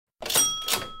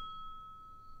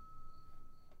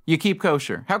You keep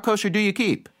kosher. How kosher do you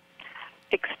keep?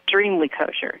 Extremely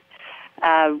kosher.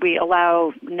 We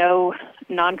allow no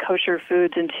non-kosher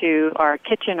foods into our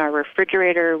kitchen, our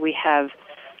refrigerator. We have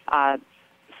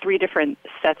 3 different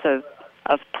sets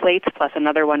of plates plus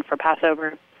another one for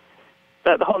Passover.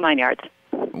 The whole 9 yards.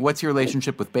 What's your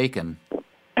relationship with bacon?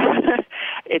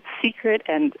 It's secret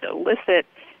and illicit,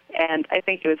 and I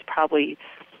think it was probably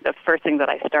the first thing that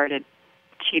I started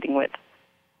cheating with.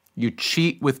 You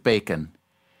cheat with bacon?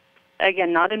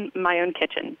 Again, not in my own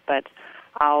kitchen, but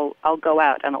I'll go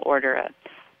out and I'll order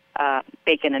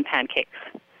bacon and pancakes.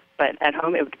 But at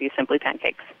home, it would be simply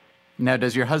pancakes. Now,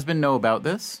 does your husband know about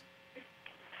this?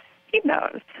 He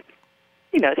knows.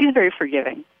 He's very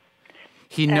forgiving.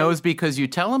 He knows because you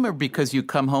tell him, or because you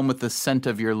come home with the scent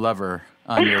of your lover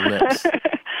on your lips?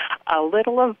 A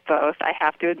little of both, I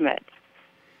have to admit.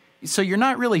 So you're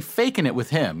not really faking it with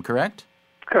him, correct?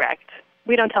 Correct.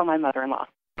 We don't tell my mother-in-law.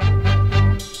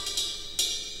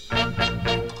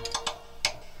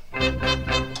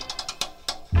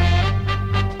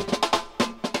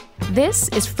 This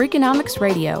is Freakonomics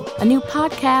Radio, a new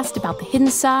podcast about the hidden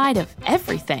side of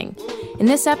everything. In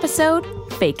this episode,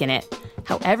 Faking It.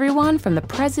 How everyone from the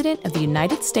President of the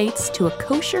United States to a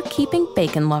kosher-keeping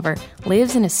bacon lover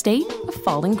lives in a state of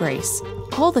fallen grace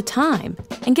all the time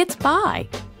and gets by.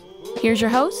 Here's your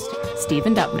host,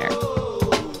 Stephen Dubner.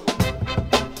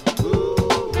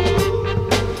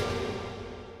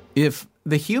 If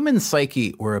the human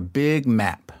psyche were a big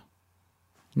map,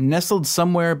 nestled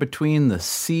somewhere between the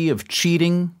sea of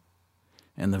cheating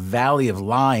and the valley of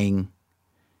lying,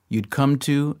 you'd come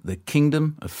to the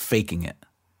kingdom of faking it.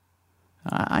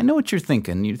 I know what you're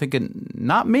thinking. You're thinking,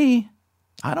 not me.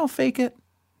 I don't fake it.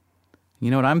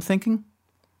 You know what I'm thinking?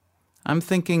 I'm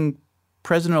thinking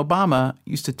President Obama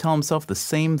used to tell himself the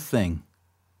same thing.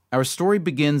 Our story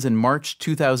begins in March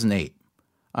 2008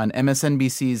 on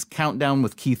MSNBC's Countdown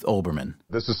with Keith Olbermann.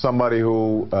 This is somebody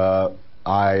who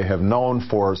I have known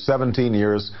for 17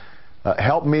 years,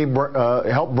 helped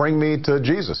bring me to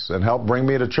Jesus and helped bring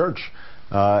me to church.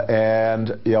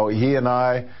 And he and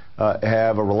I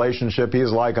have a relationship.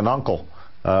 He's like an uncle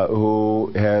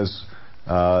who has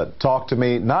talked to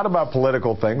me not about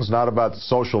political things, not about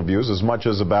social views, as much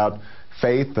as about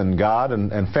faith and God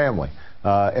and family.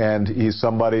 And he's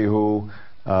somebody who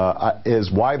is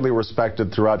widely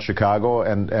respected throughout Chicago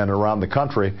and around the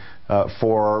country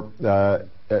for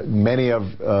many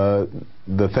of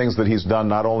the things that he's done,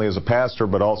 not only as a pastor,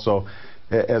 but also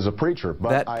as a preacher. But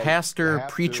that pastor,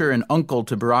 preacher, and uncle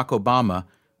to Barack Obama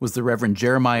was the Reverend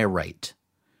Jeremiah Wright.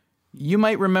 You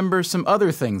might remember some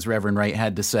other things Reverend Wright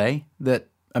had to say, that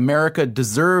America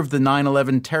deserved the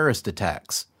 9/11 terrorist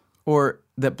attacks, or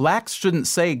that blacks shouldn't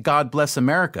say, God bless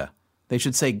America. They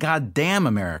should say, God damn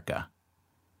America.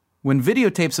 When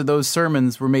videotapes of those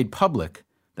sermons were made public,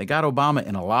 they got Obama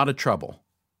in a lot of trouble.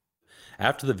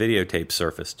 After the videotape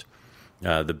surfaced,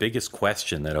 the biggest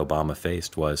question that Obama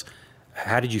faced was,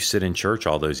 how did you sit in church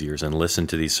all those years and listen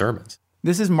to these sermons?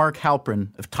 This is Mark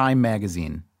Halperin of Time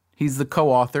magazine. He's the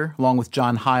co-author, along with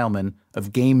John Heilman,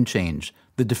 of Game Change,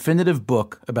 the definitive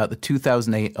book about the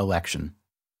 2008 election.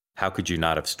 How could you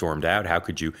not have stormed out? How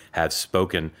could you have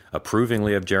spoken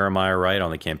approvingly of Jeremiah Wright on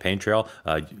the campaign trail,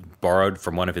 borrowed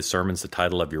from one of his sermons the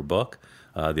title of your book,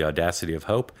 The Audacity of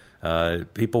Hope?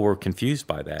 People were confused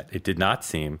by that. It did not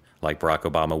seem like Barack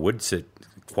Obama would sit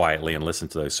quietly and listen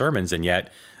to those sermons, and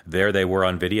yet there they were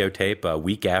on videotape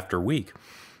week after week.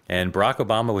 And Barack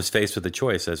Obama was faced with a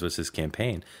choice, as was his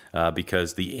campaign,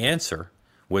 because the answer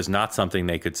was not something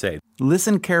they could say.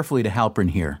 Listen carefully to Halperin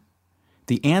here.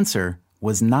 The answer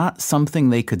was not something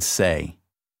they could say.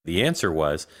 The answer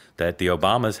was that the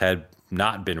Obamas had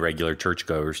not been regular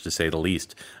churchgoers, to say the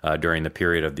least, during the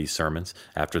period of these sermons.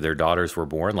 After their daughters were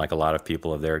born, like a lot of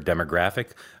people of their demographic,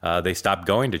 they stopped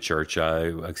going to church,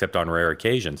 except on rare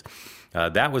occasions.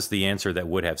 That was the answer that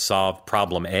would have solved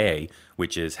problem A,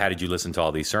 which is, how did you listen to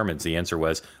all these sermons? The answer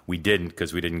was, we didn't,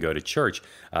 because we didn't go to church.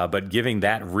 But giving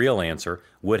that real answer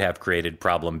would have created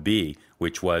problem B,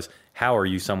 which was, how are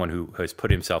you someone who has put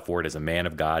himself forward as a man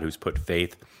of God, who's put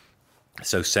faith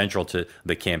so central to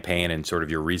the campaign and sort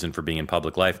of your reason for being in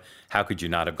public life? How could you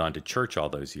not have gone to church all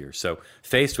those years? So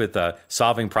faced with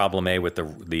solving problem A with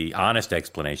the honest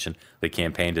explanation, the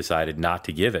campaign decided not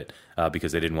to give it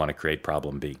because they didn't want to create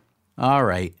problem B. All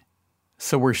right.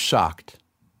 So we're shocked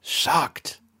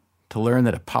to learn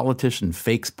that a politician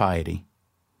fakes piety.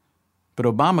 But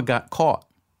Obama got caught.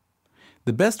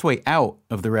 The best way out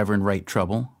of the Reverend Wright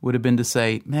trouble would have been to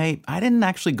say, hey, I didn't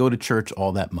actually go to church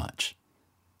all that much.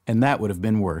 And that would have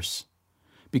been worse.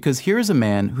 Because here's a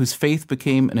man whose faith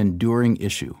became an enduring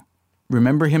issue.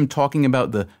 Remember him talking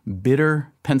about the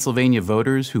bitter Pennsylvania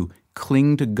voters who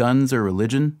cling to guns or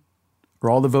religion? Or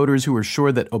all the voters who were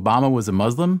sure that Obama was a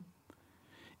Muslim?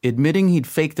 Admitting he'd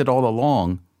faked it all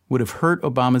along would have hurt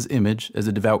Obama's image as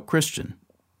a devout Christian.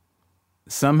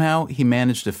 Somehow, he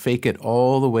managed to fake it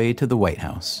all the way to the White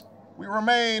House. We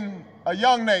remain a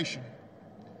young nation,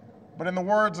 but in the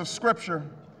words of Scripture,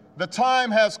 the time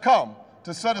has come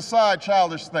to set aside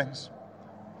childish things.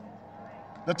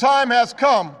 The time has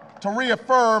come to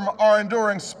reaffirm our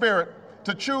enduring spirit,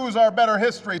 to choose our better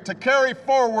history, to carry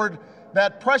forward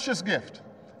that precious gift,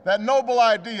 that noble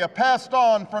idea passed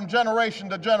on from generation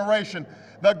to generation,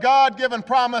 the God-given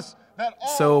promise that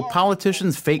all... So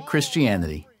politicians fake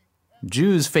Christianity.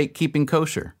 Jews fake keeping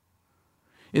kosher.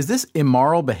 Is this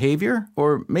immoral behavior,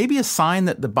 or maybe a sign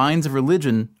that the binds of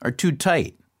religion are too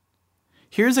tight?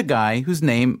 Here's a guy whose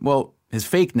name, well, his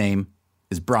fake name,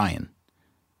 is Brian.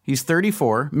 He's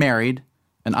 34, married,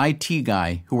 an IT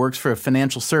guy who works for a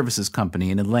financial services company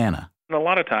in Atlanta. A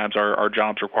lot of times our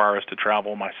jobs require us to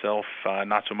travel. Myself,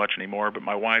 not so much anymore, but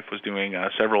my wife was doing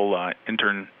several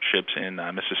internships in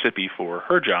Mississippi for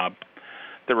her job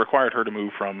that required her to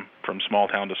move from small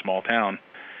town to small town.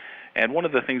 And one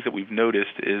of the things that we've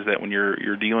noticed is that when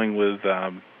you're dealing with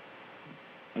a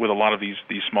lot of these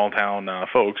small town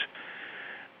folks,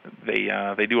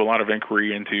 they do a lot of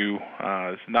inquiry into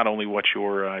not only what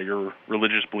your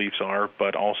religious beliefs are,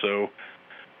 but also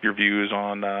your views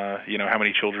on how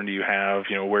many children do you have,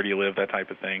 where do you live, that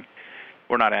type of thing.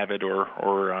 We're not avid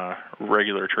or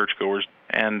regular churchgoers,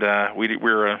 and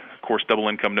we're of course double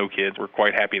income, no kids. We're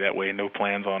quite happy that way. No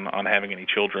plans on having any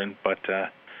children, but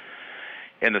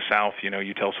in the South,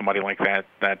 you tell somebody like that,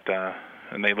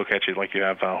 and they look at you like you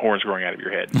have horns growing out of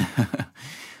your head.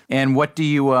 And what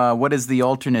is the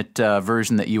alternate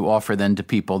version that you offer then to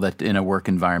people that in a work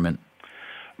environment?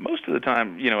 Most of the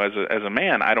time, as a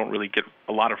man, I don't really get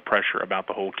a lot of pressure about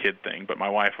the whole kid thing. But my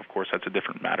wife, of course, that's a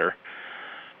different matter.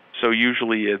 So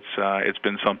usually it's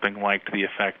been something like to the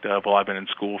effect of, well, I've been in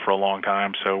school for a long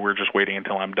time, so we're just waiting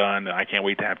until I'm done. I can't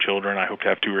wait to have children. I hope to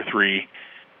have 2 or 3.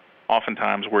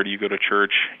 Oftentimes, where do you go to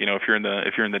church? If you're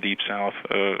in the deep South,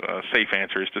 a safe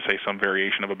answer is to say some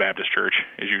variation of a Baptist church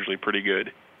is usually pretty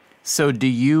good. So do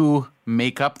you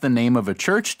make up the name of a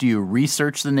church? Do you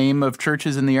research the name of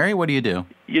churches in the area? What do you do?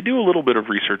 You do a little bit of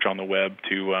research on the web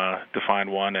to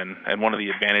find one, and one of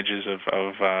the advantages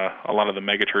of a lot of the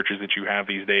mega churches that you have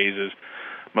these days is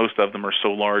most of them are so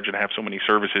large and have so many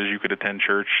services you could attend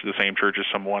the same church as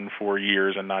someone for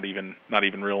years and not even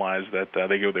realize that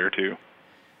they go there too.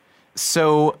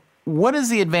 So what is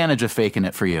the advantage of faking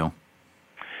it for you?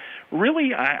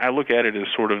 Really, I look at it as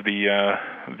sort of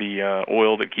the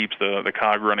oil that keeps the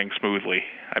cog running smoothly.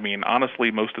 I mean,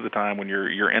 honestly, most of the time when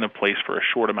you're in a place for a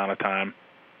short amount of time,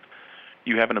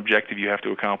 you have an objective you have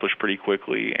to accomplish pretty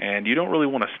quickly, and you don't really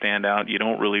want to stand out. You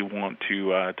don't really want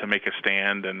to make a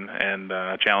stand and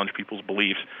challenge people's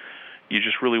beliefs. You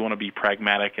just really want to be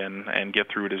pragmatic and get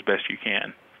through it as best you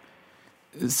can.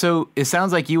 So it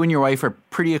sounds like you and your wife are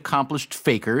pretty accomplished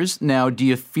fakers. Now, do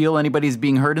you feel anybody's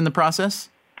being hurt in the process?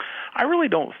 I really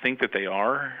don't think that they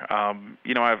are.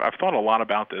 I've thought a lot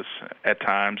about this at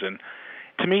times, and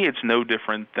to me, it's no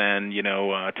different than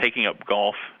taking up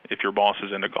golf. If your boss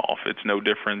is into golf, it's no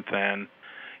different than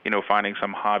finding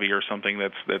some hobby or something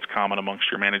that's common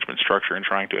amongst your management structure and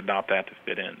trying to adopt that to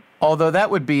fit in. Although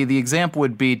the example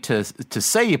would be to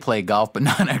say you play golf, but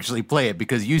not actually play it,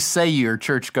 because you say you're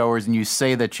churchgoers and you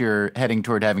say that you're heading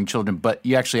toward having children, but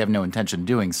you actually have no intention of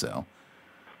doing so.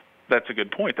 That's a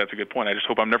good point. I just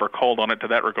hope I'm never called on it to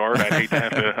that regard. I'd hate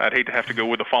to have to go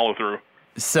with a follow through.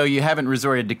 So you haven't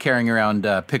resorted to carrying around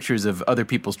pictures of other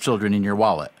people's children in your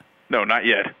wallet? No, not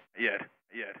yet.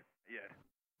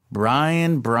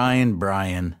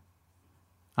 Brian.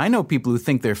 I know people who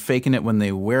think they're faking it when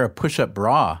they wear a push-up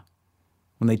bra,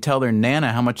 when they tell their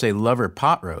Nana how much they love her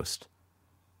pot roast.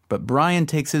 But Brian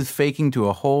takes his faking to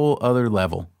a whole other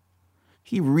level.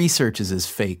 He researches his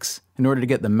fakes in order to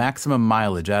get the maximum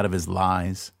mileage out of his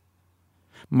lies.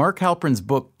 Mark Halperin's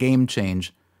book, Game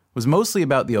Change, was mostly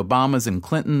about the Obamas and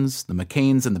Clintons, the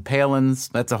McCains and the Palins.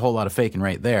 That's a whole lot of faking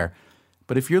right there.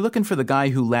 But if you're looking for the guy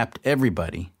who lapped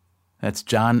everybody, that's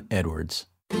John Edwards.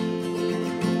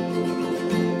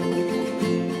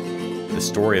 The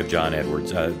story of John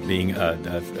Edwards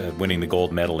winning the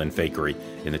gold medal in fakery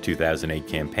in the 2008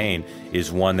 campaign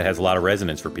is one that has a lot of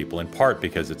resonance for people, in part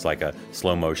because it's like a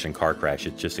slow-motion car crash.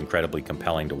 It's just incredibly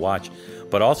compelling to watch.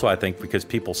 But also, I think, because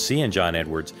people see in John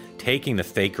Edwards taking the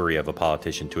fakery of a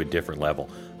politician to a different level,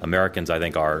 Americans, I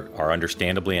think, are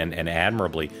understandably and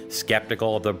admirably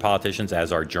skeptical of the politicians,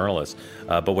 as are journalists.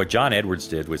 But what John Edwards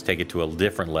did was take it to a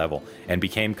different level and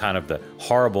became kind of the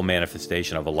horrible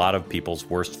manifestation of a lot of people's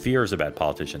worst fears about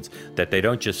politicians, that they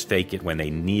don't just fake it when they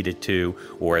need it to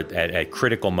or at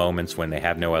critical moments when they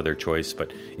have no other choice,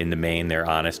 but in the main, they're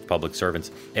honest public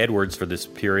servants. Edwards, for this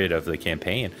period of the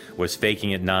campaign, was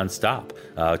faking it nonstop,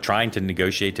 trying to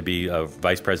negotiate to be a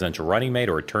vice presidential running mate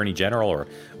or attorney general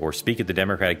or speak at the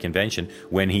Democratic convention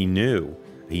when he knew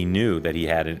that he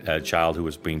had a child who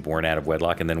was being born out of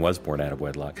wedlock and then was born out of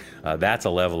wedlock. That's a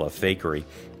level of fakery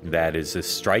that is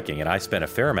striking. And I spent a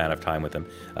fair amount of time with him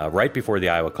right before the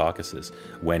Iowa caucuses,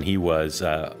 when he was,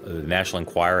 the National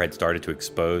Enquirer had started to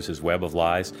expose his web of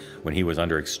lies, when he was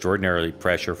under extraordinary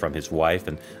pressure from his wife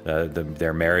and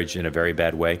their marriage in a very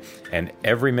bad way. And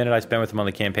every minute I spent with him on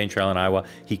the campaign trail in Iowa,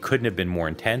 he couldn't have been more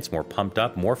intense, more pumped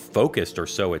up, more focused, or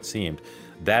so it seemed.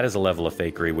 That is a level of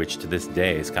fakery which to this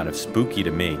day is kind of spooky to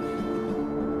me.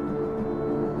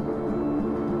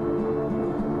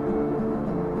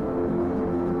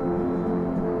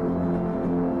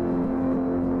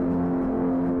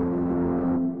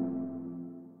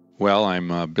 Well,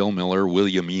 I'm Bill Miller.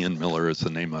 William Ian Miller is the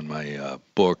name on my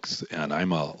books, and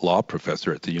I'm a law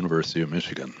professor at the University of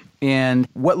Michigan. And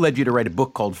what led you to write a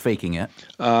book called Faking It?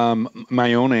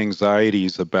 My own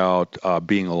anxieties about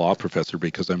being a law professor,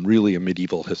 because I'm really a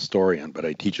medieval historian, but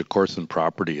I teach a course in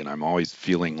property, and I'm always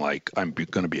feeling like I'm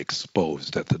going to be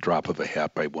exposed at the drop of a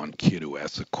hat by one kid who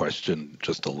asks a question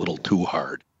just a little too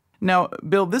hard. Now,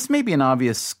 Bill, this may be an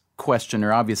obvious question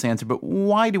or obvious answer, but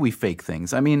why do we fake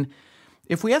things? I mean,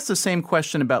 if we ask the same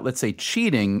question about, let's say,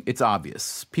 cheating, it's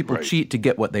obvious. People cheat to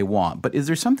get what they want. But is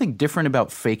there something different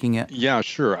about faking it? Yeah,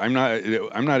 sure. I'm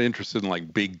not interested in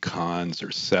like big cons or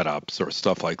setups or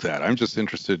stuff like that. I'm just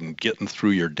interested in getting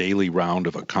through your daily round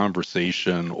of a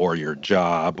conversation or your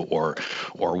job or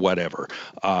whatever.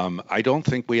 I don't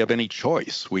think we have any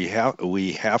choice. We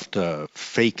have to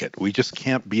fake it. We just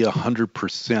can't be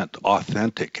 100%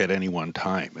 authentic at any one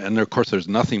time. And of course, there's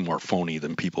nothing more phony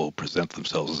than people who present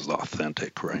themselves as authentic.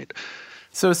 Right.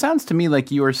 So it sounds to me like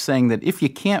you're saying that if you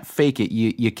can't fake it,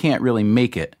 you can't really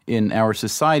make it in our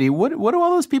society. What do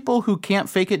all those people who can't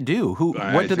fake it do?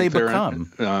 What do they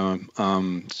become?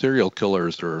 Serial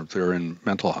killers, or they're in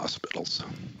mental hospitals.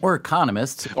 Or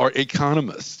economists. Or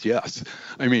economists, yes.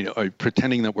 I mean,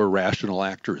 pretending that we're rational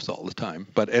actors all the time.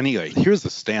 But anyway, here's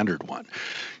the standard one.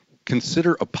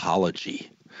 Consider apology.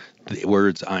 The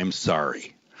words, I'm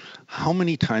sorry. How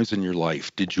many times in your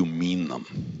life did you mean them?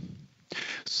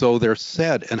 So they're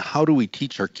said, and how do we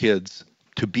teach our kids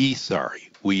to be sorry?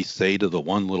 We say to the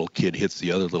one little kid hits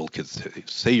the other little kid,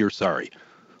 say you're sorry.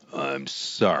 I'm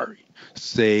sorry.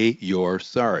 Say you're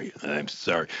sorry. I'm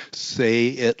sorry. Say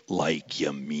it like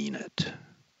you mean it.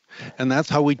 And that's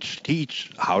how we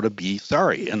teach how to be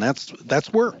sorry. And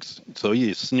that's works. So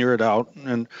you sneer it out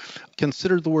and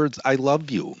consider the words, I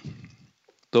love you.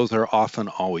 Those are often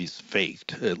always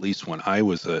faked. At least when I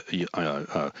was in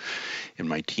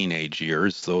my teenage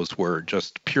years, those were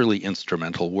just purely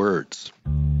instrumental words.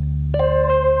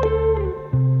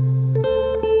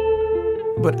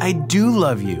 But I do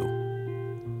love you.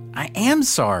 I am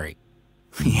sorry.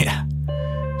 Yeah,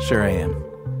 sure I am.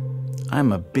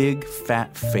 I'm a big,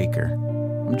 fat faker.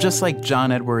 I'm just like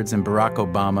John Edwards and Barack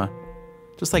Obama.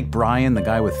 Just like Brian, the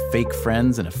guy with fake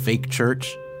friends and a fake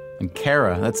church. And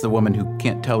Kara, that's the woman who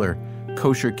can't tell her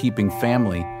kosher-keeping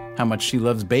family how much she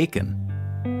loves bacon.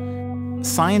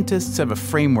 Scientists have a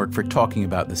framework for talking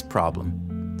about this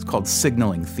problem. It's called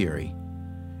signaling theory.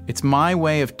 It's my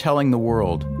way of telling the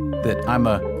world that I'm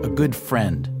a good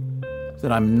friend,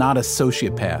 that I'm not a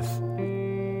sociopath,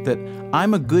 that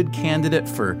I'm a good candidate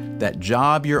for that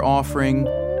job you're offering,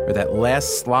 or that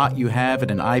last slot you have at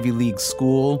an Ivy League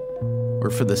school, or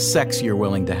for the sex you're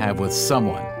willing to have with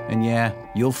someone. And yeah,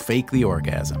 you'll fake the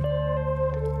orgasm.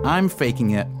 I'm faking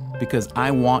it because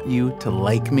I want you to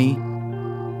like me,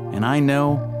 and I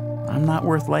know I'm not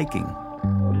worth liking.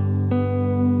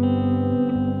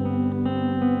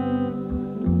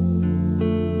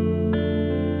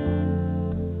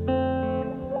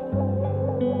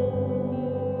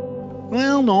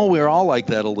 Well, no, we're all like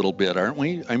that a little bit, aren't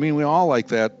we? I mean, we all like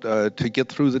that to get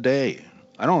through the day.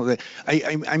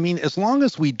 I mean, as long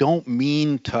as we don't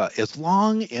mean to, as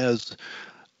long as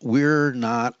we're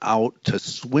not out to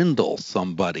swindle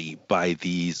somebody by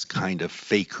these kind of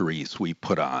fakeries we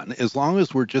put on. As long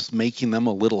as we're just making them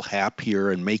a little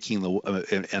happier and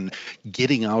and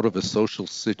getting out of a social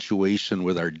situation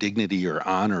with our dignity or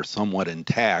honor somewhat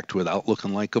intact without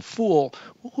looking like a fool,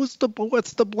 what's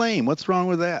the blame? What's wrong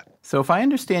with that? So if I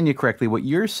understand you correctly, what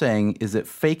you're saying is that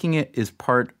faking it is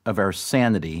part of our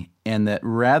sanity, and that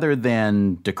rather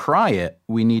than decry it,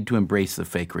 we need to embrace the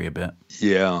fakery a bit.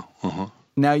 Yeah. Uh-huh.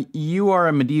 Now, you are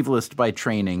a medievalist by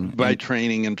training. By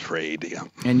training and trade, yeah.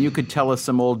 And you could tell us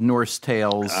some old Norse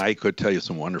tales. I could tell you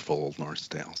some wonderful old Norse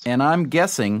tales. And I'm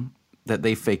guessing that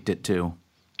they faked it too.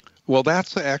 Well,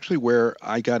 that's actually where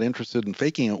I got interested in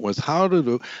faking it, was how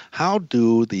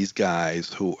do these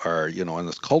guys who are, in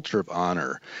this culture of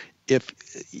honor,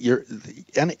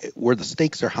 where the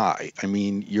stakes are high. I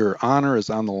mean, your honor is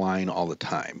on the line all the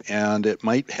time, and it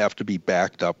might have to be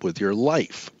backed up with your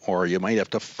life, or you might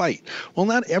have to fight. Well,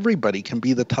 not everybody can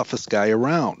be the toughest guy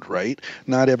around, right?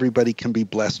 Not everybody can be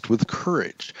blessed with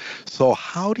courage. So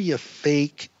how do you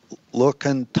fake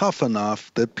looking tough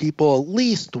enough that people at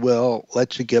least will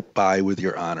let you get by with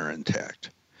your honor intact?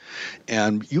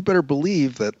 And you better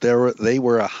believe that they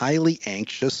were a highly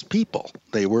anxious people.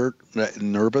 They were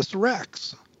nervous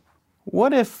wrecks.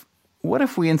 What if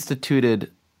we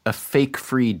instituted a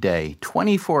fake-free day,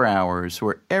 24 hours,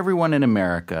 where everyone in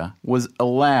America was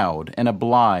allowed and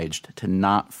obliged to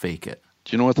not fake it?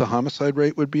 Do you know what the homicide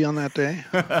rate would be on that day?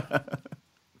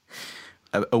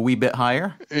 A wee bit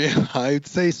higher? Yeah, I'd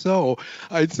say so.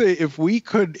 I'd say if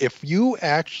you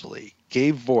actually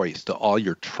gave voice to all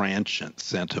your transient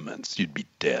sentiments, you'd be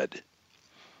dead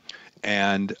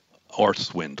or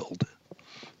swindled.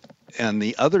 And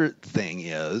the other thing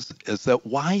is that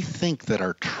why think that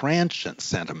our transient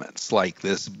sentiments, like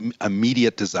this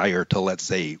immediate desire to, let's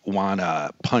say, want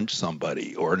to punch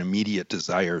somebody, or an immediate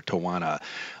desire to want to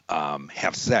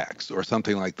have sex or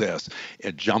something like this,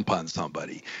 and jump on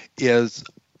somebody, is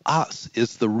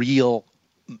the real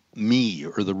me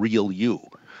or the real you?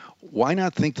 Why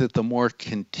not think that the more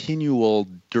continual,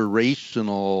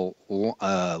 durational,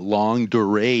 long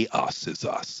durée us is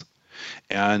us?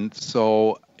 And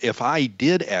so if I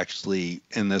did actually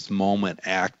in this moment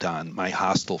act on my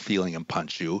hostile feeling and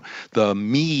punch you, the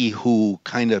me who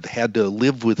kind of had to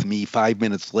live with me 5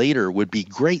 minutes later would be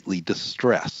greatly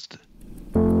distressed.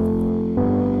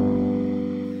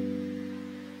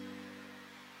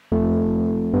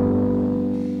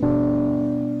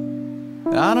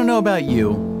 I don't know about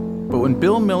you, but when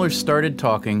Bill Miller started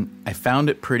talking, I found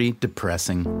it pretty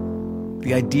depressing.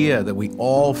 The idea that we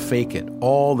all fake it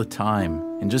all the time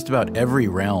in just about every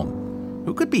realm.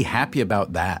 Who could be happy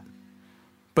about that?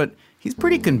 But he's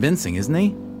pretty convincing, isn't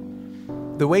he?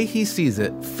 The way he sees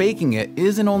it, faking it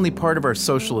isn't only part of our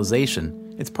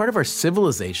socialization, it's part of our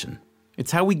civilization.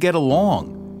 It's how we get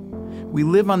along. We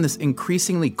live on this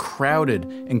increasingly crowded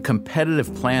and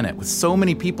competitive planet with so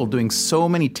many people doing so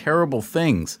many terrible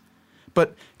things.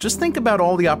 But just think about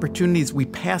all the opportunities we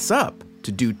pass up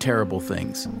to do terrible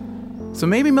things. So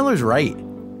maybe Miller's right.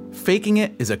 Faking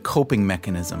it is a coping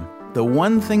mechanism, the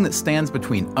one thing that stands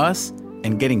between us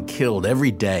and getting killed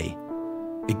every day.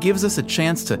 It gives us a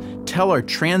chance to tell our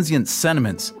transient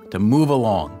sentiments to move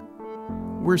along.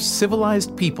 We're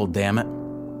civilized people, damn it.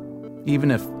 Even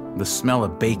if the smell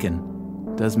of bacon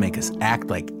does make us act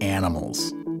like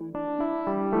animals.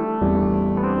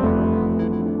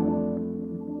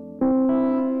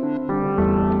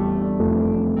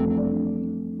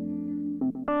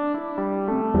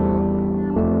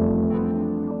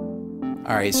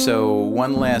 All right, so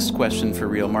one last question for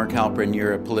real. Mark Halperin,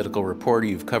 you're a political reporter.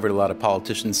 You've covered a lot of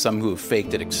politicians, some who have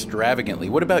faked it extravagantly.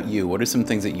 What about you? What are some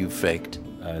things that you've faked?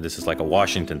 This is like a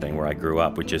Washington thing where I grew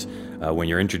up, which is when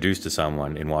you're introduced to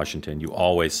someone in Washington, you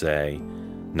always say,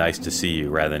 nice to see you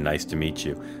rather than nice to meet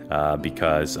you,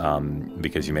 because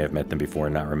you may have met them before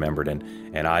and not remembered.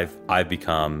 And I've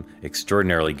become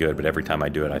extraordinarily good, but every time I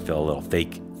do it, I feel a little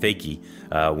fakey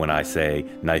when I say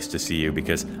nice to see you,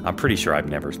 because I'm pretty sure I've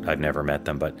never met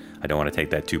them, but I don't want to take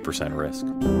that 2% risk.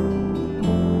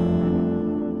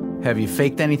 Have you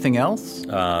faked anything else?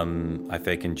 I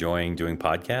fake enjoying doing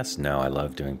podcasts. No, I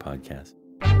love doing podcasts.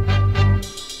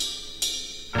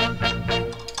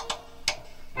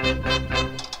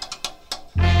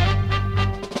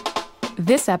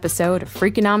 This episode of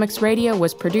Freakonomics Radio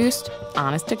was produced,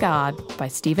 honest to God, by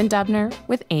Stephen Dubner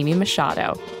with Amy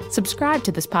Machado. Subscribe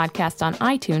to this podcast on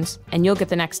iTunes, and you'll get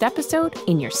the next episode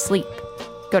in your sleep.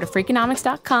 Go to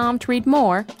Freakonomics.com to read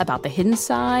more about the hidden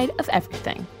side of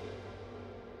everything.